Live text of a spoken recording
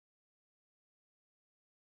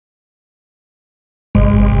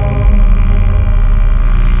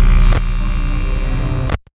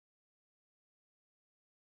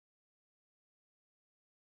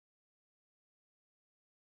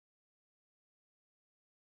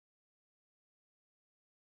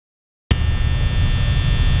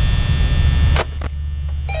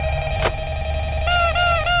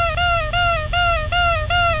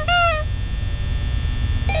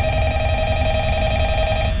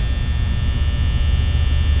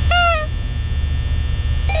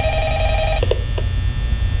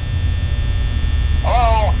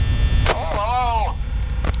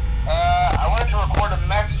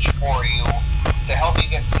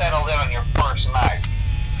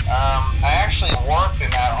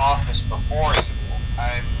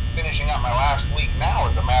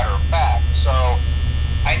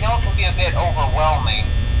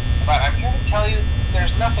tell you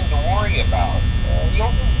there's nothing to worry about.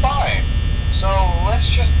 You'll do fine. So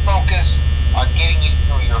let's just focus on getting you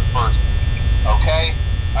through your first week, okay?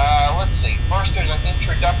 Let's see. First, there's an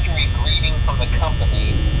introductory greeting from the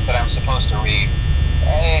company that I'm supposed to read.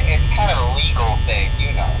 It's kind of a legal thing,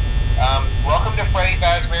 you know. Welcome to Freddy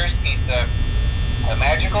Fazbear's Pizza, a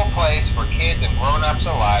magical place for kids and grown-ups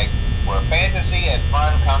alike, where fantasy and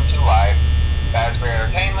fun come to life. Fazbear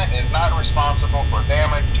Entertainment is not responsible for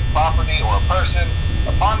damage to property or person.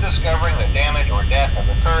 Upon discovering that damage or death has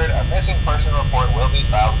occurred, a missing person report will be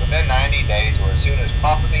filed within 90 days or as soon as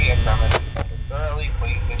property and premises have been thoroughly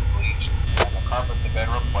cleaned and bleached and the carpets have been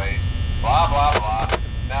replaced. Blah, blah, blah.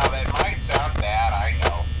 Now, that might sound bad, I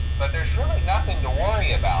know, but there's really nothing to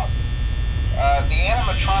worry about. The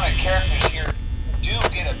animatronic characters here do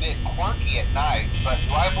get a bit quirky at night, but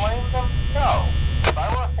do I blame them? No. If I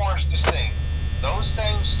were forced to sing those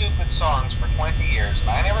same stupid songs for 20 years and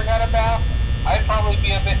I never got a bath, I'd probably be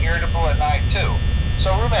a bit irritable at night too.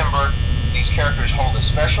 So remember, these characters hold a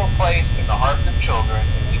special place in the hearts of children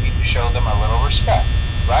and we need to show them a little respect,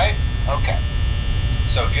 right? Okay.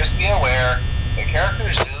 So just be aware, the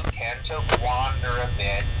characters do tend to wander a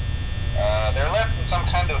bit. They're left in some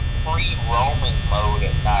kind of free roaming mode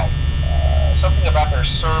at night. Something about their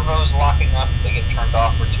servos locking up if they get turned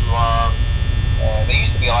off for too long. They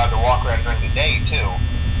used to be allowed to walk around during the day too,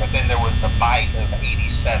 but then there was the bite of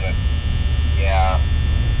 87. Yeah,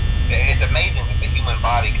 it's amazing that the human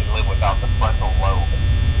body can live without the frontal lobe,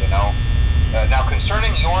 you know. Now,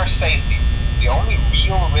 concerning your safety, the only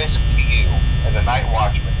real risk to you as a night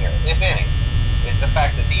watchman here, if any, is the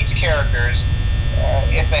fact that these characters,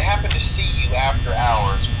 if they happen to see you after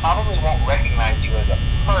hours, probably won't recognize you as a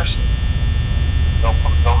person.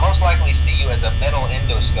 They'll most likely see you as a metal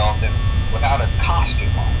endoskeleton without its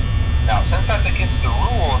costume on. Now, since that's against the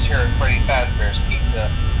rules here at Freddy Fazbear's Pizza,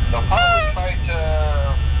 they'll probably try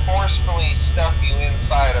to forcefully stuff you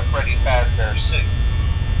inside a Freddy Fazbear suit.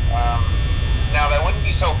 Now, that wouldn't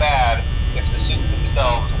be so bad if the suits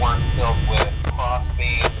themselves weren't filled with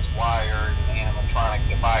crossbeams, wires, and animatronic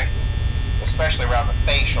devices, especially around the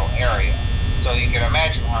facial area. So you can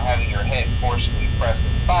imagine how having your head forcefully pressed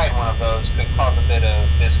inside one of those could cause a bit of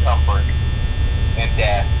discomfort and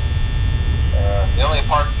death. The only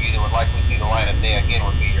parts of you that would likely see the light of day again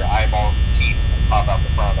would be your eyeballs and teeth that pop out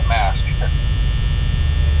the front of the mask.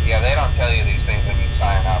 Yeah, they don't tell you these things when you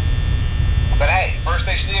sign up. But hey, first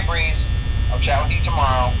station of the breeze. I'll chat with you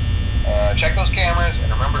tomorrow. Check those cameras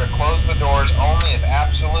and remember to close the doors only if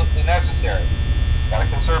absolutely necessary. Gotta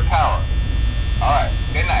conserve power. Alright,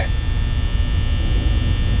 good night.